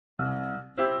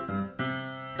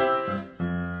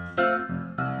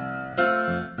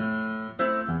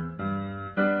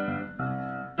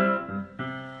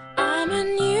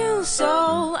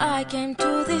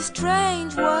very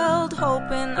strange world,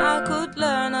 hoping I could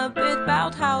learn a bit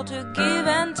about how to give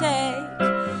and take.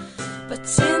 But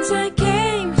since I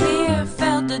came here,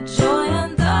 felt the joy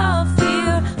and the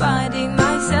fear, finding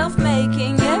myself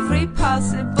making every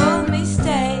possible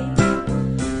mistake.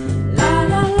 La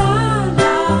la la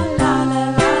la la la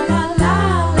la la la la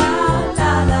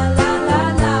la la la la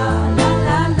la la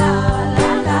la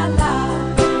la.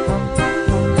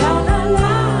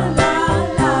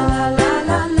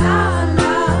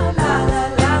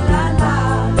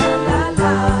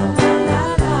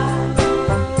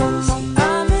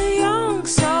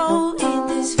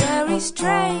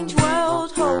 Strange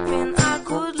world, hoping I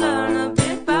could learn a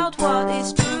bit about what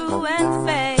is true and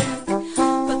fake.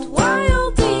 But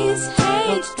while these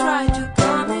hate try to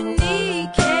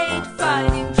communicate,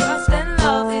 finding trust and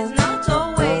love is not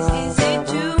always easy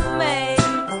to make.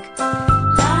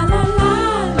 La la la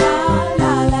la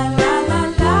la la la la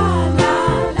la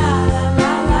la la la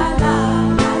la la la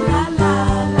la.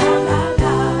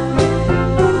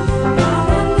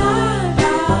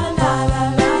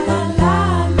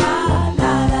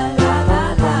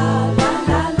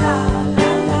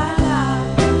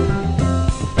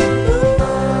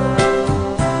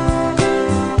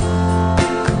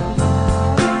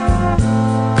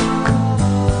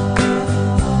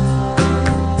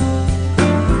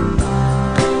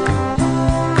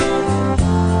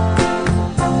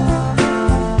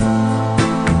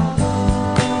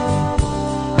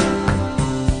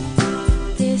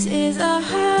 This is a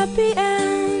happy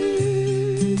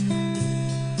end,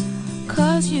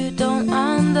 'cause you don't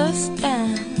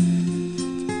understand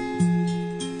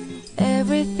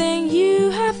everything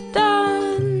you have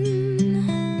done.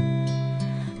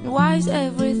 Why is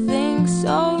everything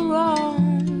so wrong?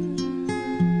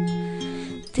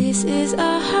 This is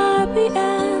a happy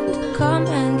end. Come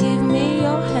and give me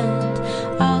your hand,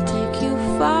 I'll take you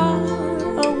far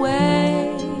away.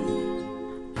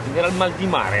 Era il mal di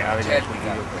mare a vedere quel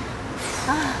video.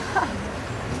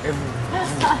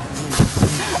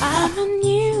 I'm a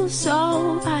new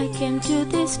soul, I came to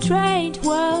this strange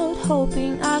world,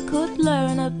 hoping I could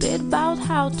learn a bit about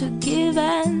how to give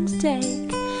and take.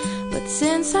 But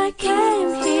since I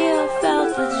came here,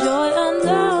 felt the joy and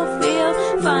the fear,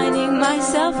 finding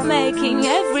myself making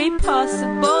every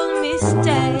possible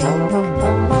mistake.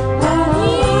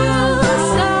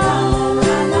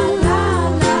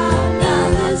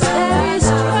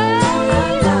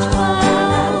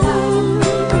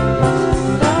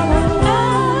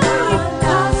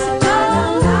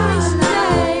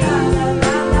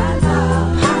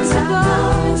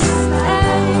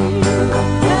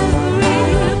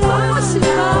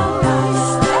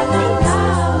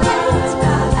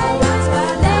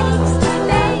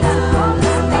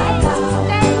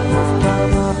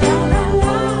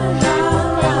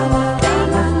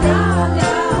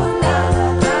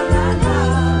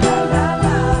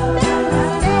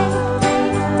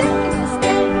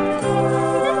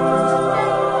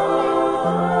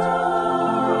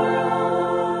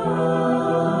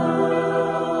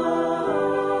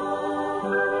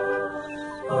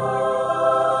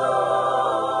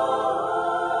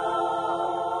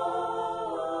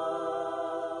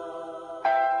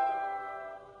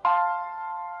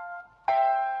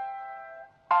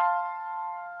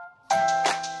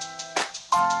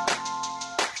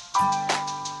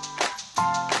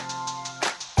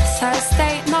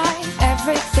 Thursday night,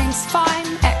 everything's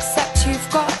fine, except you've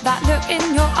got that look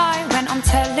in your eye when I'm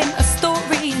telling a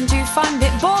story and you find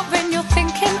it boring. You're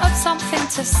thinking of something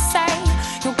to say,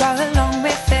 you'll go along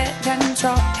with it, then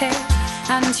drop it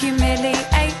and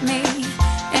humiliate me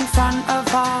in front of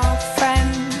our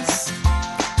friends.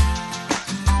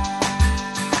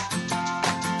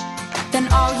 Then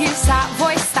I'll use that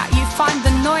voice that you find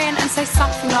annoying and say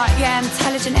something like, yeah,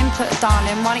 intelligent input,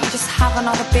 darling, why don't you just have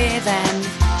another beer then?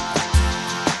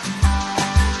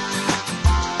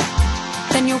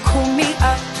 Then you'll call me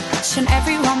up, and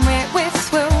everyone we're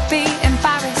with will be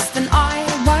embarrassed, and I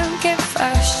won't give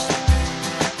a sh.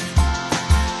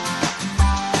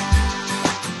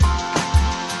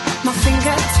 My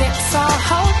fingertips are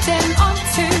holding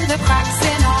onto the cracks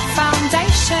in our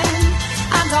foundation,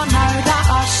 and I know that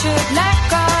I should let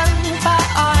go, but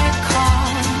I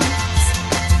can't.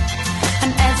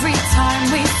 And every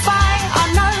time we fight, I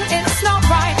know it's not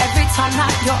right. Every time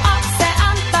that you're upset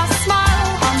and I smile,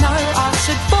 I know I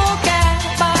should forget,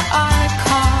 but I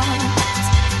can't.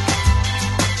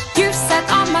 You said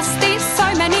I must eat so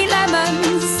many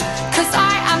lemons, 'cause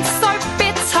I am so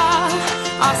bitter.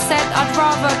 I said I'd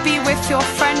rather be with your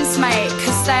friends, mate,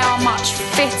 'cause they are much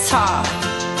fitter.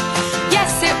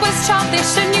 Yes, it was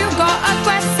childish and you got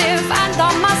aggressive, and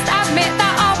I must admit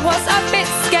that I was a bit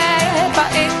scared, but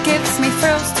it gives me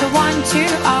thrills to wind you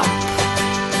up.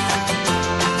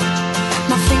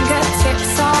 My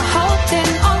fingertips are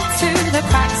holding onto the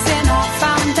cracks in our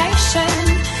foundation,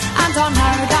 and I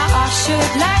know that I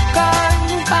should let go,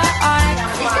 but I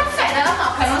Il caffè dalla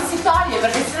nocca non si toglie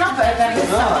perché sennò perde il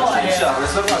sapore. No,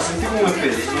 resta qua, senti come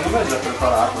pesi, secondo me è già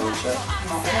preparato, non c'è.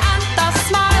 and I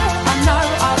smile. I know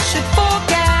I should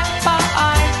forget, but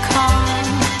I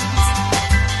can't.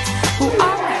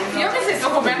 Io mi sento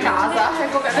come a casa.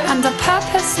 And I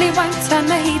purposely won't turn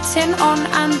the heating on,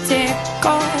 and dear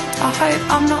God, I hope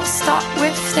I'm not stuck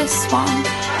with this one.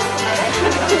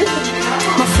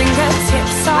 My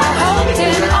fingertips are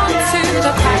holding onto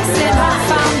the cracks in our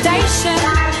foundation,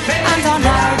 and I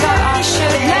know that I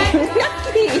should let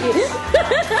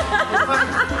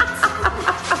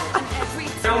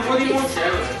C'è un po' di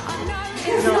moncello.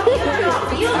 Non ho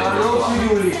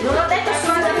detto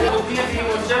assolutamente. La bottiglia di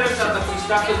moncello è stata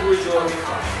acquistata 2 giorni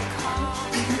fa.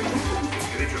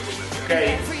 Ok?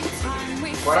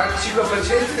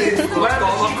 45% di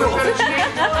stomaco,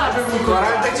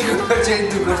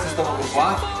 45% di questo stomaco qua,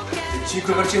 il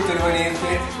 5%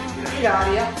 rimanente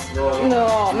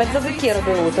No, mezzo bicchiere ho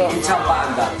bevuto. in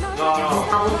ciambanda. No, no,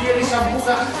 una bottiglia di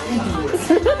sambuca in 2.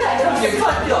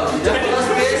 Infatti oggi già con la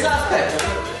spesa, aspetta,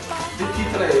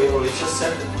 23 euro,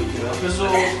 17 bottiglie, ho preso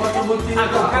 4 bottiglie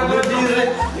per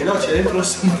dire e no, c'è dentro il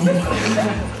sambuca.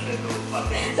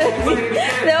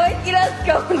 Dove ti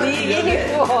nascondi? Vieni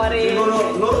fuori.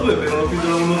 Loro due bevono più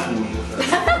da uno tubo.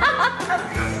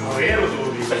 Non vero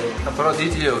tu dico. Però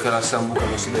ditiglielo che la sambuca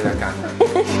non si beve a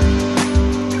canna.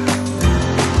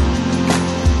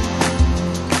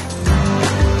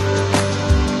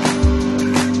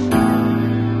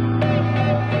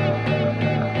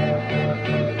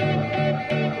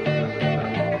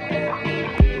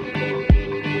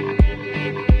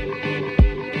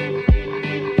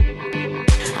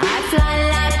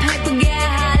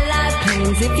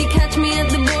 If you catch me at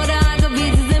the border, I got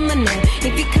visas in my name.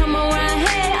 If you come around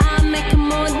here, I'll make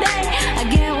them all day. I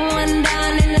get one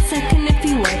down in a second if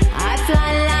you wait. I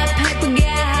fly like paper,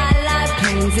 get high like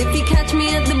planes. If you catch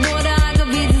me at the border, I got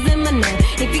visas in my name.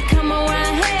 If you come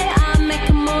around here, I'll make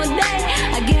them all day.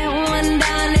 I get one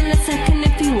down in a second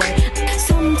if you wait.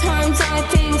 Sometimes I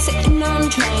think sitting on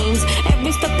trains.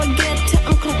 Every step I get to,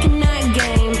 I'm clocking that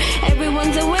game.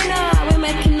 Everyone's a winner, we're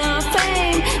making our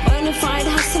fame. Bonafide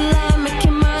hustler,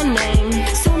 making my name.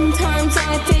 Sometimes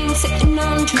I think sitting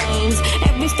on trains.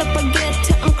 Every step I get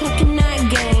to, I'm clocking that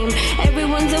game.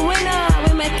 Everyone's a winner,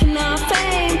 we're making our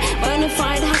fame.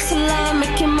 Bonafide hustler,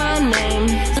 making my name.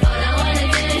 All I wanna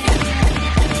do is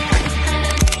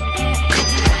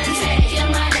take your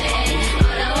money.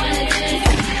 All I wanna do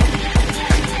is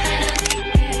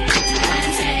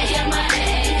take your money.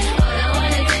 All I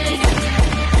wanna do is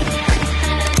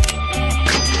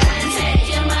take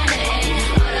your money.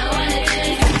 All I wanna do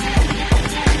is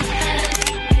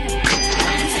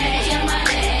take your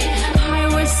money.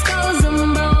 Pirates, skulls and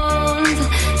bones,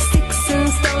 sticks and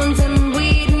stones and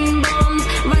weed and bombs,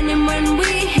 running when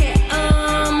we hit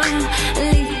 'em.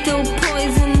 Lethal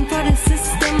poison for the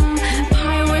system.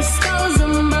 Pirates, skulls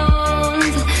and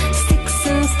bones, sticks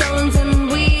and stones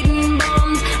and weed and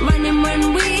bombs, running when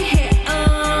we hit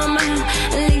 'em.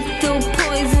 Lethal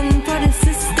poison for the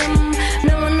system.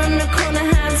 No one on the corner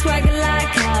has swagger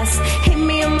like us. Hit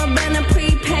me on my banner,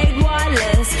 prepaid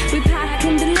wireless. We pack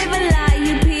and deliver like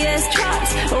UPS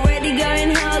trucks. Already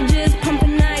going hell, just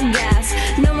pumping that gas.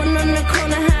 No one on the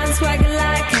corner has swagger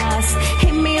like us.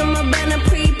 Hit me on my banner,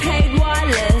 prepaid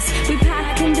wireless. We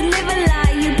pack and deliver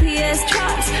like UPS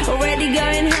trucks. Already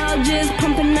going hell, just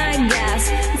pumping that gas.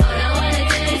 All I wanna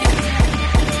do is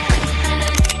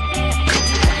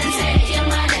take your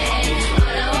money.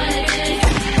 All I wanna do is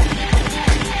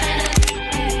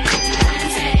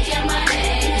take your money.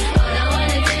 All I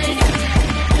wanna do is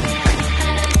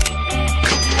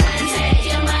take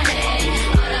your money.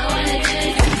 All I wanna do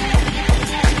is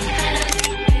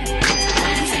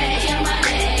take your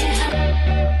money.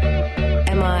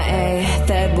 MIA,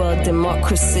 third world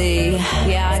democracy.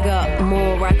 Yeah, I got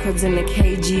more records than the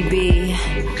KGB.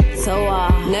 So,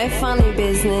 no funny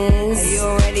business. You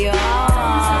already are.